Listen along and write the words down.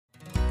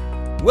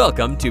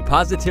Welcome to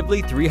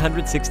Positively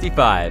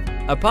 365,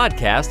 a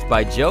podcast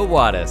by Joe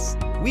Wattis.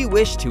 We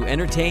wish to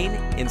entertain,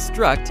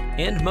 instruct,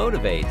 and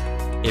motivate.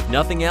 If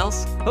nothing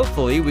else,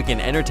 hopefully we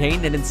can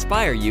entertain and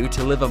inspire you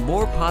to live a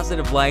more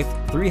positive life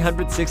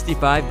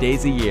 365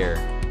 days a year.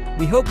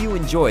 We hope you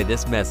enjoy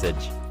this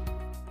message.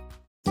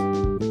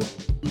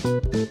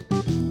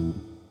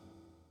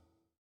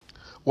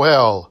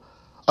 Well,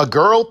 a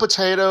girl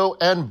potato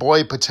and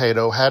boy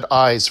potato had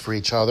eyes for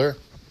each other.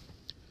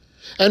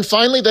 And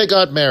finally they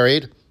got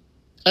married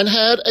and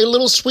had a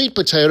little sweet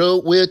potato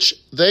which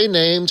they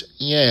named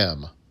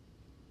Yam.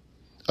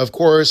 Of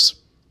course,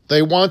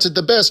 they wanted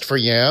the best for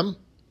Yam.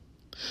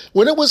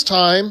 When it was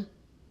time,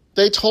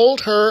 they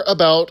told her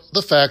about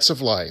the facts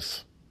of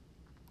life.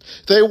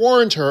 They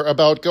warned her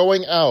about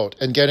going out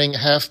and getting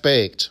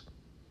half-baked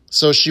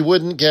so she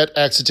wouldn't get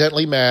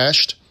accidentally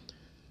mashed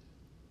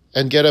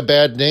and get a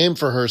bad name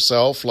for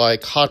herself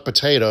like hot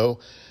potato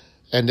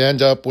and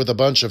end up with a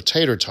bunch of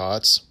tater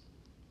tots.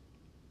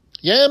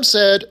 Yam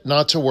said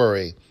not to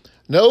worry.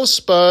 No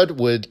spud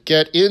would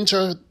get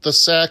into the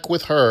sack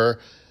with her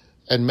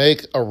and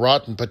make a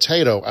rotten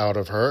potato out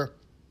of her.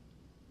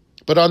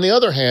 But on the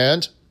other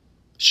hand,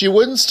 she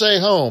wouldn't stay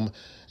home,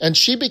 and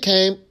she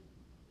became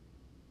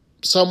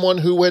someone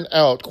who went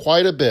out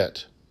quite a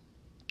bit.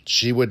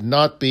 She would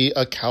not be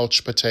a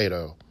couch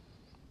potato.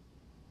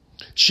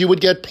 She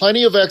would get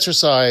plenty of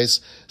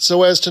exercise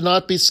so as to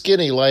not be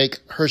skinny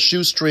like her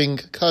shoestring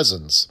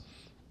cousins.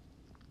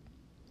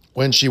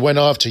 When she went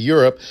off to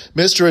Europe,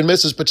 Mr. and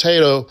Mrs.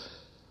 Potato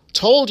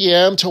told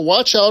Yam to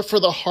watch out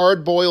for the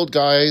hard-boiled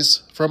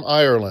guys from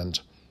Ireland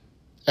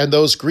and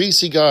those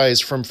greasy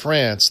guys from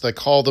France that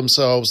call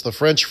themselves the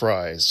French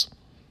fries.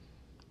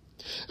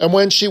 And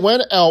when she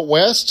went out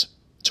west,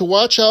 to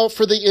watch out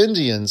for the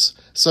Indians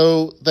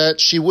so that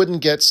she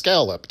wouldn't get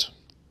scalloped.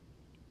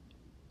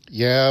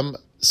 Yam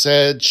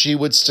said she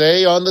would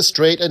stay on the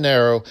straight and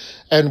narrow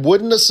and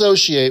wouldn't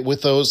associate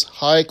with those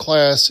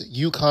high-class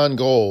Yukon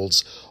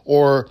Golds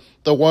or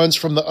the ones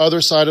from the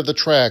other side of the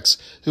tracks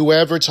who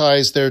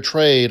advertise their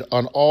trade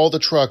on all the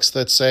trucks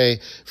that say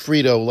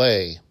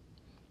Frito-Lay.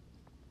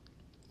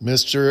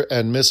 Mr.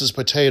 and Mrs.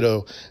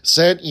 Potato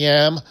sent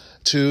Yam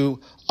to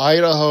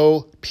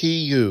Idaho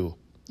PU.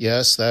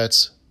 Yes,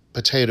 that's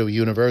Potato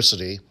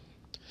University.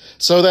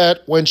 So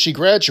that when she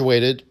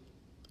graduated,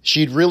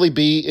 she'd really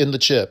be in the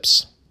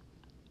chips.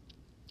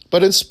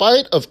 But in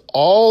spite of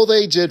all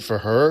they did for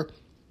her,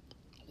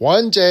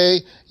 one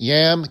day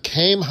Yam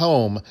came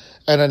home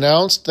and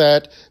announced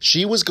that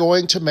she was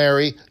going to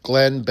marry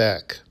Glenn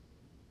Beck.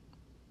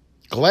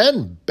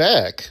 Glenn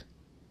Beck?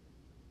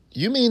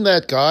 You mean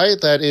that guy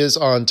that is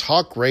on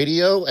talk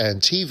radio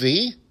and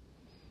TV?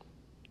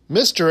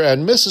 Mr.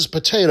 and Mrs.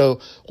 Potato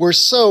were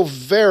so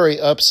very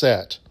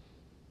upset.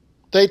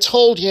 They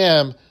told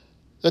Yam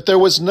that there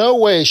was no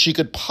way she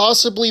could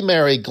possibly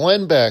marry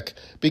Glenn Beck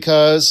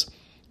because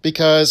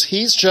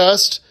he's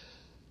just,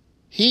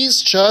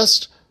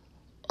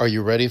 are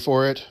you ready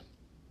for it?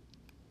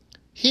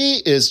 He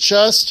is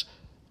just,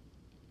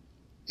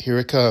 here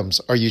it comes.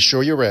 Are you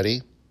sure you're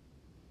ready?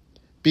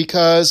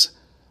 Because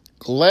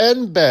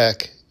Glenn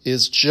Beck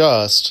is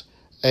just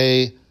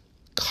a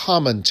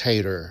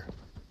commentator.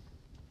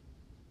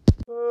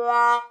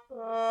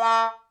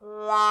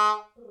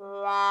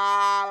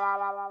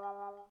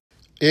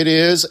 It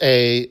is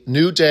a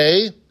new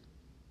day,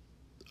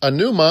 a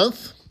new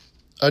month,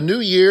 a new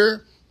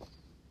year,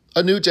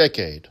 a new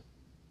decade.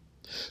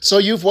 So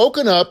you've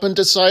woken up and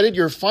decided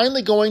you're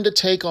finally going to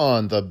take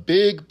on the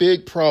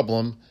big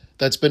problem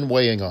that's been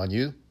weighing on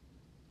you.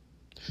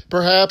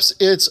 Perhaps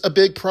it's a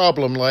big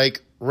problem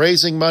like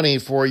raising money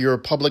for your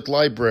public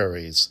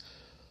libraries,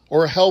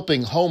 or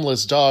helping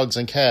homeless dogs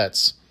and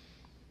cats,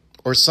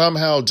 or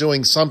somehow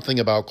doing something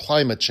about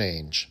climate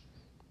change.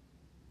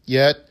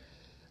 Yet,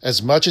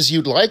 as much as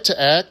you'd like to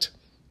act,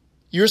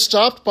 you're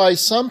stopped by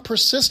some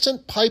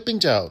persistent piping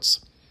doubts.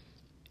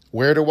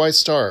 Where do I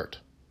start?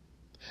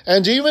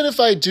 And even if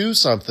I do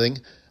something,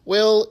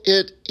 will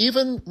it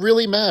even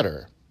really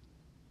matter?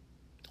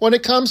 When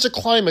it comes to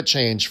climate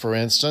change, for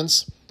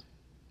instance,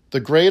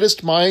 the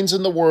greatest minds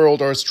in the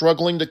world are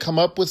struggling to come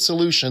up with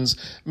solutions.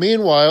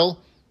 Meanwhile,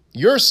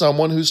 you're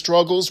someone who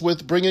struggles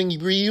with bringing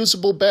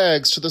reusable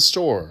bags to the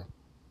store.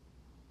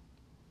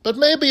 But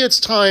maybe it's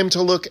time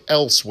to look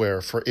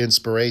elsewhere for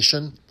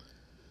inspiration.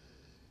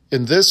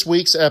 In this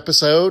week's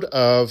episode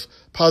of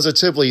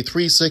Positively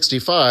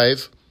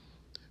 365,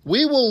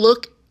 we will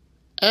look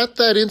at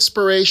that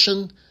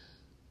inspiration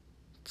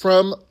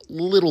from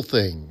little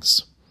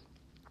things.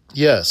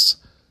 Yes,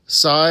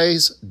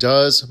 size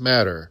does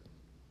matter.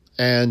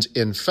 And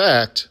in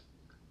fact,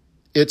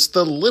 it's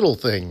the little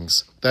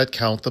things that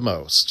count the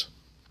most.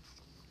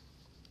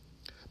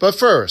 But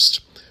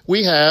first,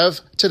 we have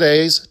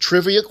today's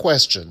trivia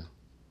question.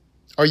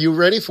 Are you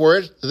ready for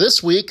it?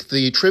 This week,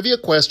 the trivia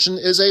question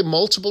is a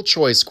multiple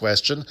choice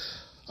question.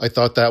 I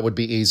thought that would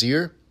be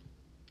easier.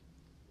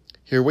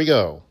 Here we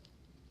go.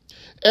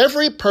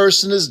 Every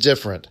person is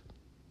different,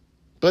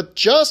 but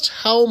just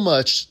how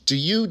much do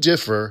you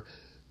differ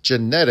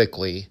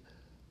genetically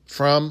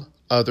from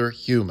other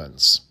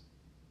humans?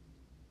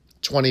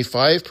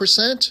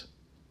 25%?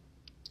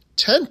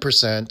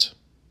 10%?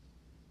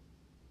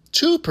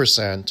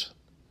 2%?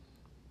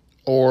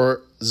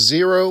 Or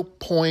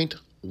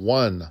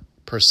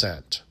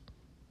 0.1%?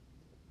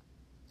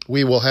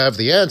 We will have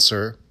the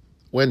answer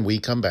when we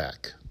come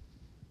back.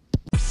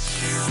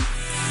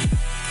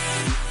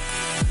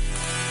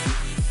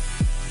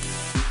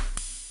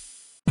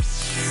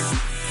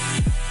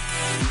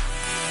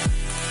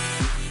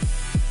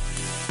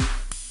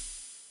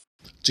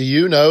 Do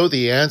you know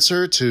the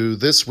answer to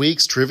this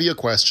week's trivia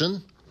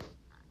question?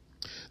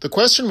 The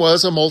question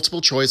was a multiple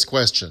choice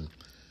question.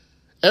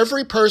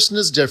 Every person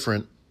is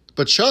different,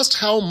 but just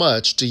how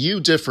much do you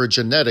differ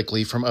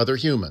genetically from other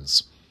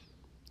humans?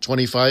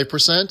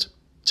 25%,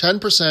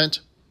 10%,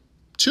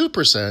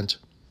 2%,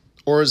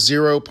 or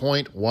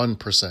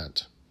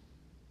 0.1%?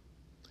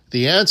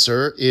 The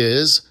answer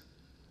is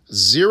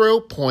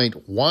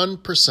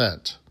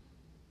 0.1%.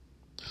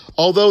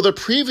 Although the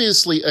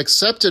previously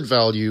accepted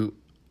value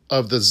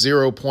of the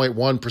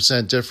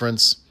 0.1%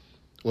 difference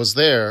was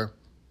there,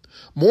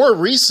 more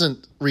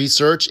recent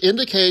research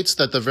indicates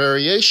that the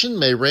variation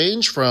may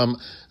range from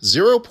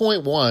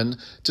 0.1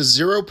 to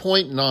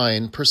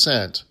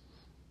 0.9%.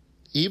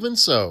 Even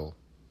so,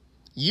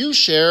 you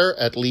share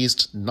at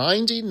least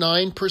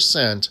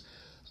 99%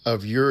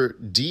 of your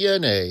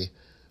DNA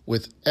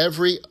with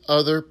every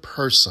other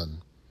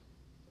person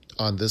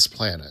on this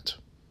planet.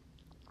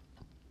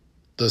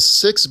 The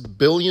 6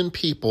 billion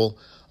people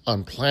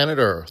on planet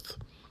Earth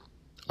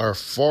are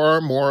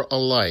far more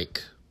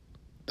alike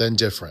than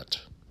different.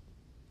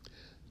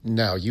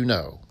 Now you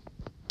know.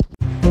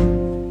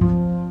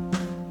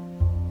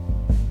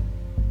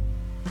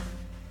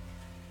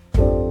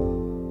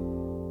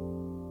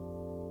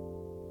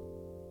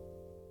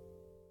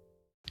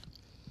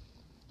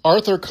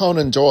 Arthur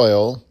Conan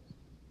Doyle,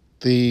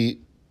 the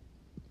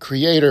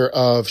creator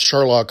of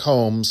Sherlock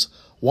Holmes,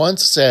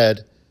 once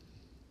said,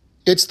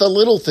 "It's the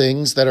little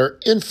things that are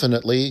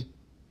infinitely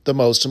the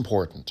most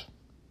important."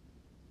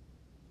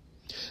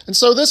 And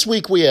so this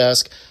week we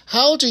ask,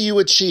 how do you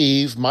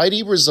achieve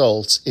mighty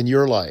results in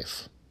your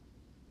life?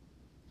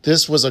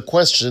 This was a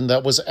question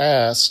that was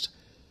asked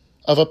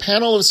of a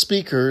panel of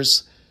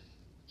speakers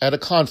at a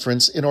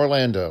conference in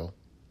Orlando.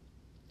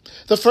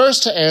 The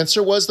first to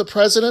answer was the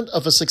president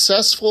of a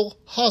successful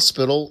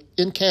hospital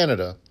in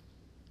Canada.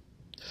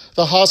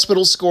 The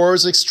hospital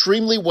scores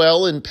extremely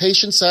well in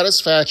patient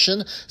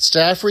satisfaction,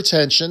 staff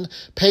retention,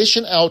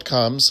 patient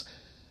outcomes,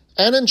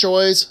 and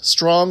enjoys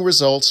strong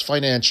results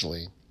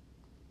financially.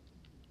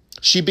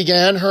 She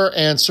began her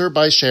answer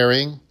by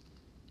sharing,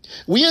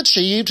 "We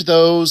achieved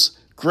those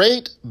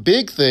great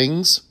big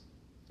things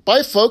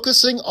by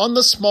focusing on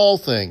the small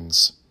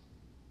things.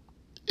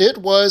 It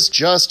was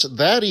just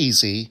that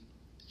easy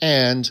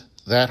and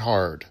that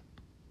hard."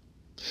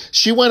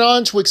 She went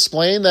on to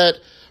explain that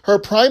her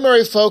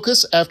primary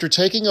focus after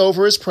taking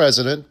over as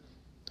president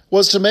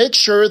was to make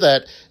sure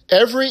that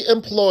every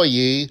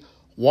employee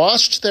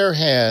washed their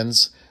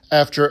hands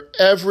after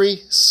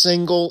every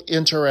single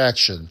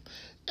interaction,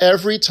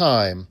 every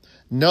time,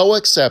 no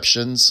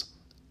exceptions,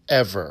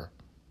 ever.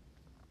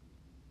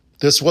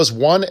 This was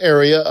one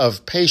area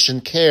of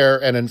patient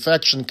care and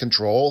infection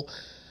control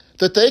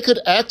that they could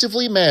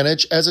actively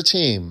manage as a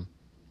team.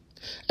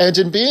 And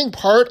in being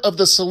part of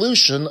the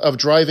solution of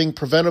driving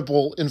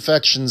preventable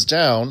infections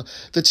down,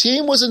 the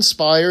team was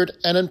inspired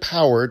and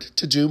empowered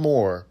to do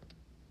more.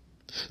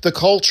 The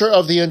culture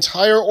of the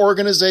entire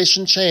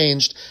organization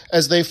changed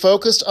as they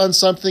focused on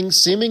something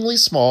seemingly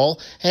small,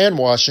 hand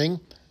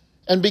washing,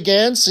 and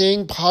began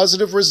seeing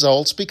positive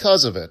results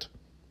because of it.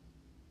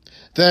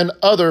 Then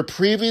other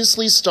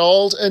previously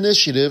stalled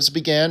initiatives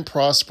began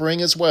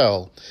prospering as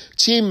well.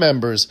 Team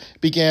members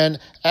began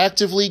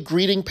actively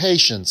greeting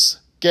patients,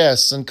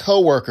 guests, and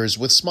coworkers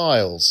with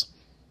smiles.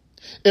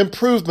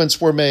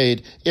 Improvements were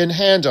made in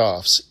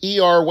handoffs,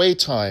 ER wait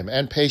time,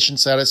 and patient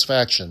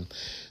satisfaction.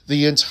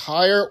 The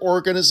entire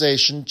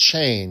organization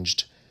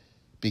changed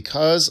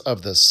because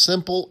of the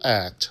simple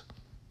act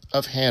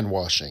of hand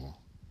washing.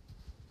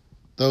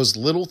 Those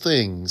little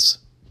things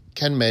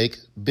can make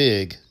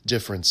big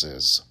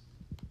differences.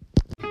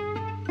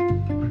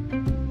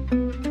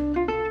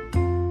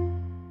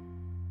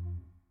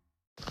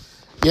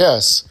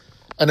 Yes,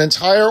 an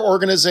entire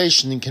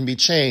organization can be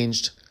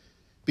changed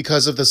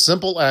because of the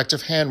simple act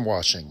of hand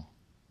washing.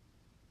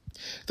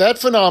 That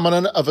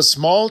phenomenon of a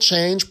small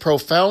change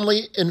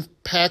profoundly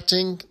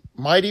impacting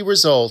mighty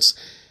results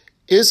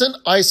isn't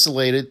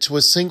isolated to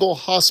a single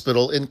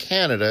hospital in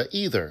Canada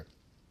either.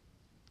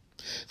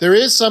 There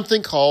is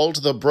something called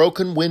the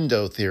broken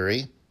window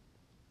theory,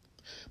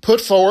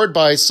 put forward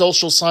by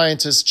social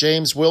scientists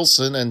James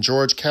Wilson and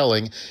George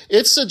Kelling.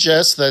 It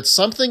suggests that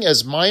something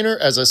as minor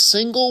as a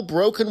single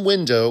broken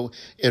window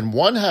in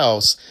one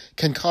house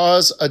can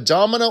cause a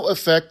domino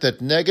effect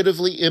that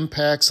negatively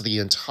impacts the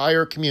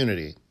entire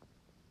community.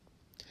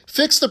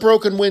 Fix the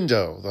broken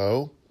window,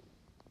 though,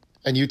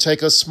 and you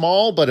take a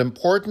small but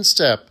important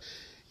step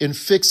in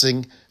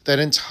fixing that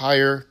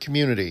entire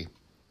community.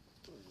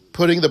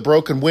 Putting the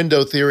broken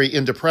window theory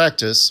into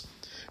practice,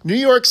 New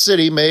York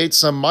City made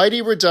some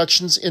mighty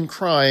reductions in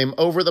crime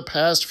over the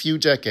past few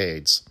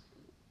decades.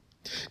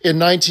 In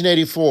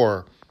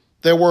 1984,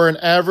 there were an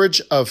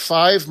average of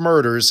 5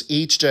 murders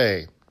each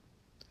day.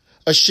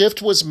 A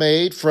shift was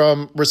made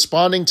from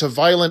responding to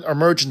violent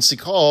emergency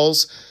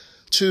calls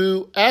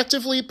to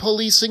actively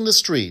policing the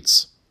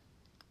streets.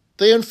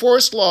 They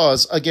enforced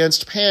laws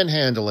against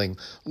panhandling,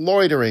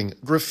 loitering,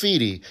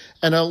 graffiti,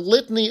 and a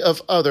litany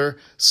of other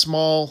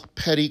small,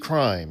 petty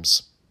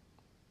crimes.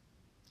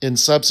 In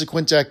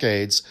subsequent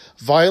decades,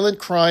 violent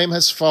crime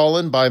has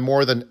fallen by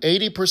more than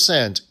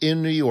 80%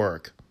 in New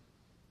York.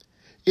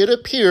 It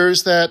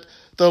appears that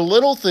the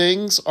little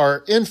things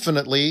are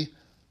infinitely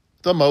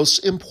the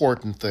most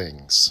important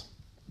things.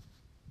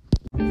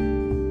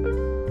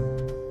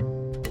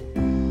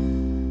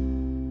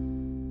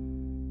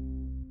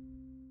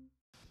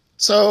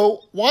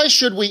 So, why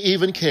should we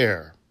even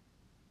care?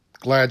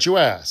 Glad you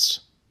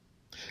asked.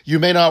 You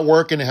may not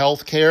work in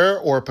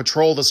healthcare or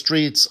patrol the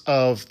streets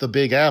of the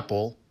Big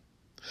Apple,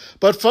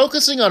 but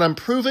focusing on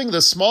improving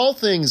the small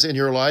things in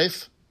your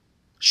life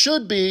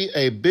should be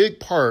a big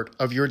part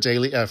of your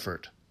daily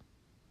effort.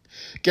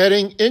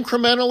 Getting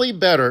incrementally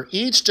better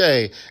each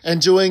day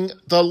and doing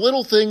the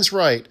little things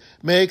right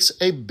makes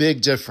a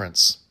big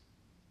difference.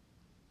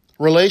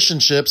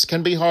 Relationships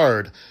can be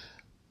hard.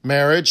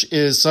 Marriage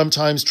is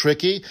sometimes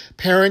tricky,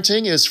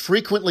 parenting is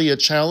frequently a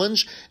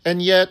challenge,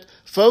 and yet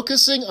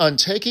focusing on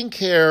taking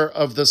care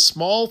of the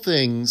small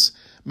things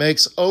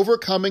makes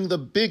overcoming the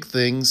big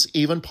things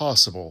even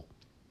possible.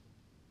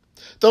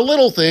 The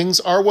little things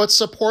are what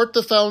support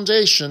the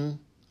foundation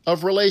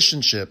of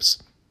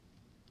relationships.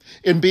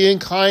 In being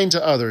kind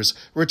to others,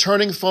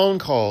 returning phone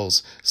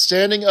calls,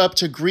 standing up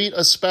to greet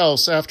a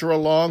spouse after a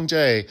long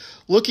day,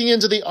 looking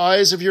into the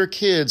eyes of your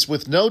kids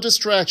with no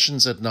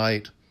distractions at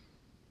night.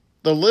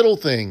 The little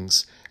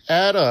things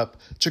add up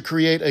to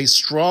create a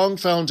strong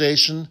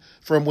foundation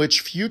from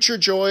which future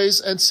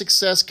joys and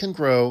success can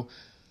grow,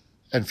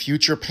 and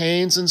future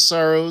pains and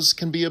sorrows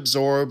can be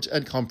absorbed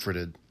and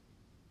comforted.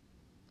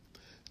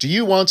 Do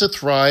you want to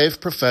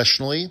thrive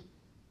professionally?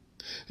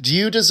 Do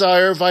you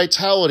desire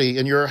vitality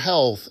in your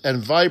health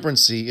and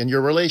vibrancy in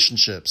your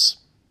relationships?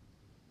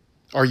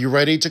 Are you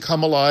ready to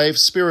come alive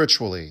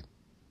spiritually?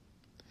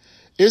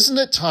 Isn't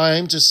it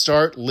time to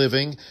start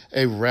living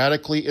a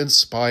radically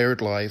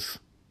inspired life?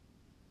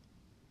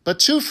 But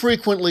too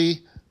frequently,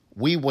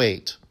 we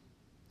wait,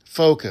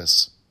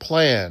 focus,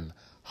 plan,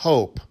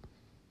 hope,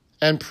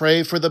 and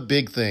pray for the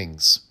big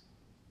things.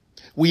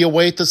 We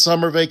await the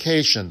summer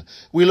vacation.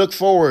 We look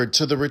forward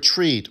to the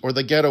retreat or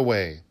the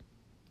getaway.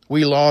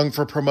 We long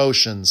for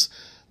promotions.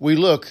 We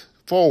look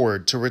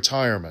forward to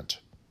retirement.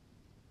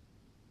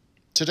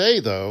 Today,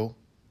 though,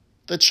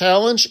 the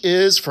challenge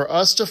is for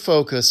us to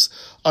focus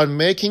on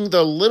making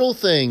the little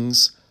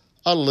things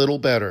a little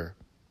better.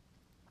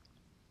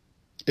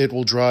 It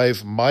will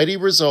drive mighty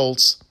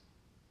results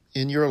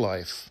in your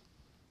life.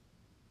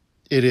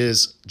 It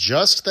is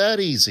just that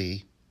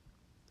easy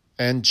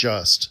and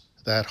just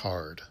that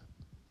hard.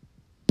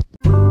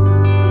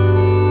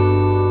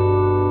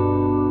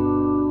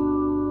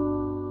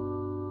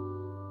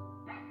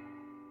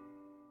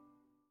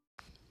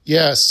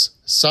 Yes,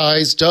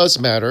 size does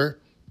matter,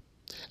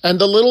 and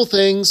the little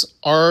things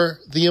are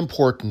the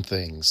important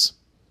things.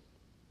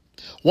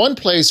 One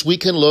place we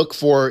can look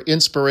for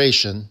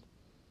inspiration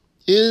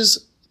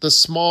is the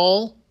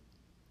small,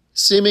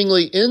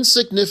 seemingly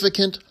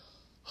insignificant,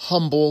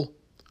 humble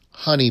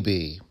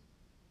honeybee.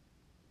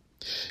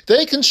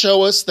 They can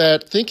show us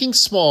that thinking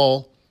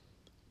small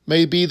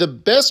may be the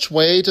best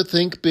way to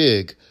think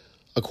big,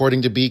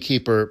 according to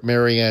beekeeper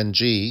Marianne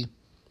G.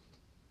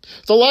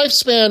 The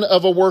lifespan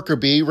of a worker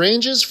bee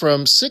ranges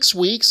from 6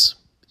 weeks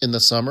in the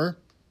summer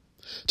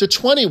to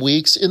 20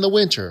 weeks in the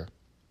winter.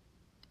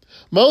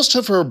 Most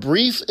of her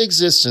brief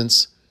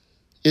existence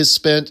is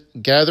spent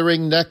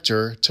gathering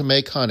nectar to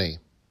make honey.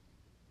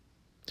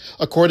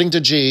 According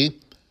to G,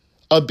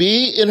 a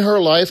bee in her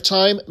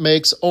lifetime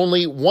makes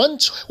only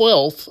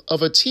 1/12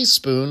 of a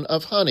teaspoon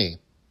of honey,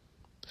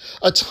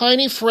 a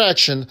tiny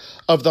fraction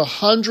of the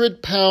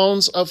 100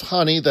 pounds of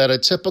honey that a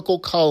typical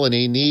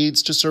colony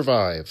needs to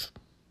survive.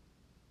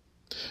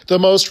 The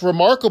most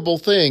remarkable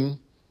thing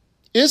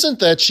isn't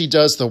that she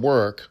does the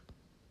work.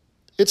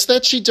 It's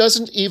that she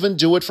doesn't even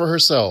do it for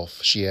herself,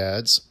 she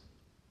adds.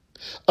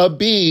 A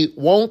bee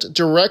won't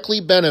directly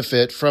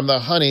benefit from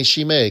the honey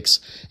she makes.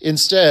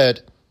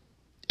 Instead,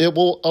 it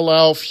will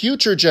allow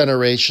future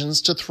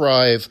generations to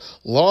thrive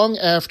long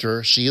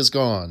after she is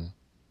gone.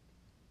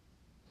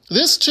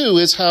 This, too,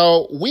 is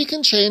how we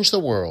can change the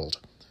world.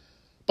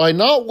 By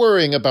not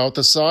worrying about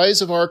the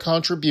size of our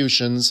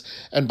contributions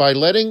and by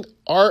letting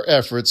our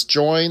efforts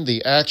join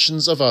the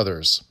actions of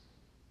others.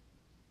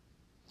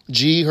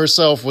 G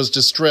herself was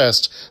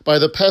distressed by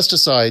the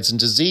pesticides and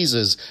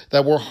diseases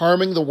that were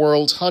harming the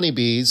world's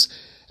honeybees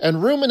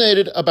and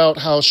ruminated about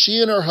how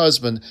she and her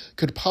husband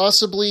could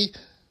possibly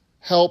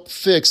help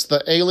fix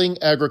the ailing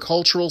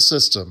agricultural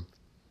system.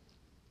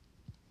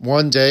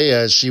 One day,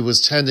 as she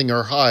was tending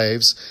her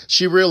hives,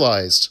 she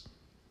realized,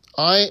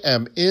 I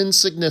am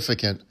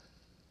insignificant,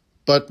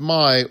 but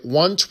my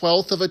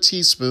 1/12 of a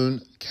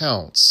teaspoon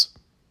counts.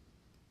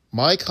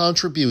 My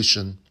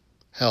contribution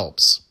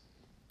helps.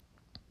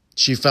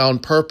 She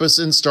found purpose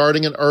in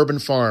starting an urban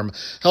farm,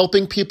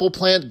 helping people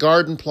plant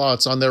garden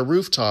plots on their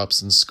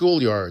rooftops and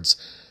schoolyards,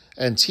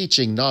 and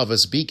teaching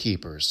novice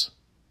beekeepers.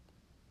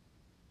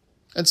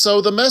 And so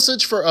the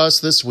message for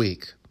us this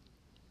week: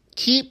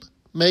 keep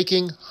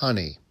making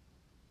honey.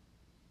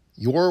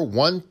 Your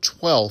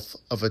 1/12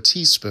 of a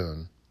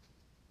teaspoon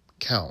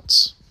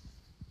counts.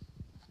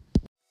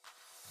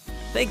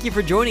 Thank you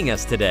for joining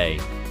us today.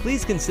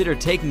 Please consider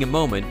taking a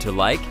moment to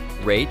like,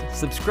 rate,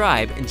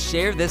 subscribe, and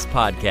share this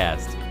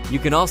podcast. You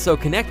can also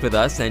connect with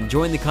us and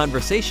join the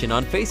conversation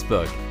on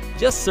Facebook.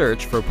 Just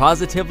search for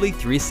Positively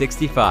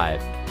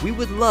 365. We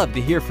would love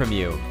to hear from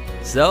you.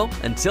 So,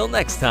 until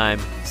next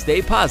time,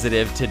 stay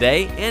positive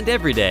today and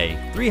every day,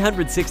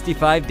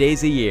 365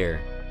 days a year.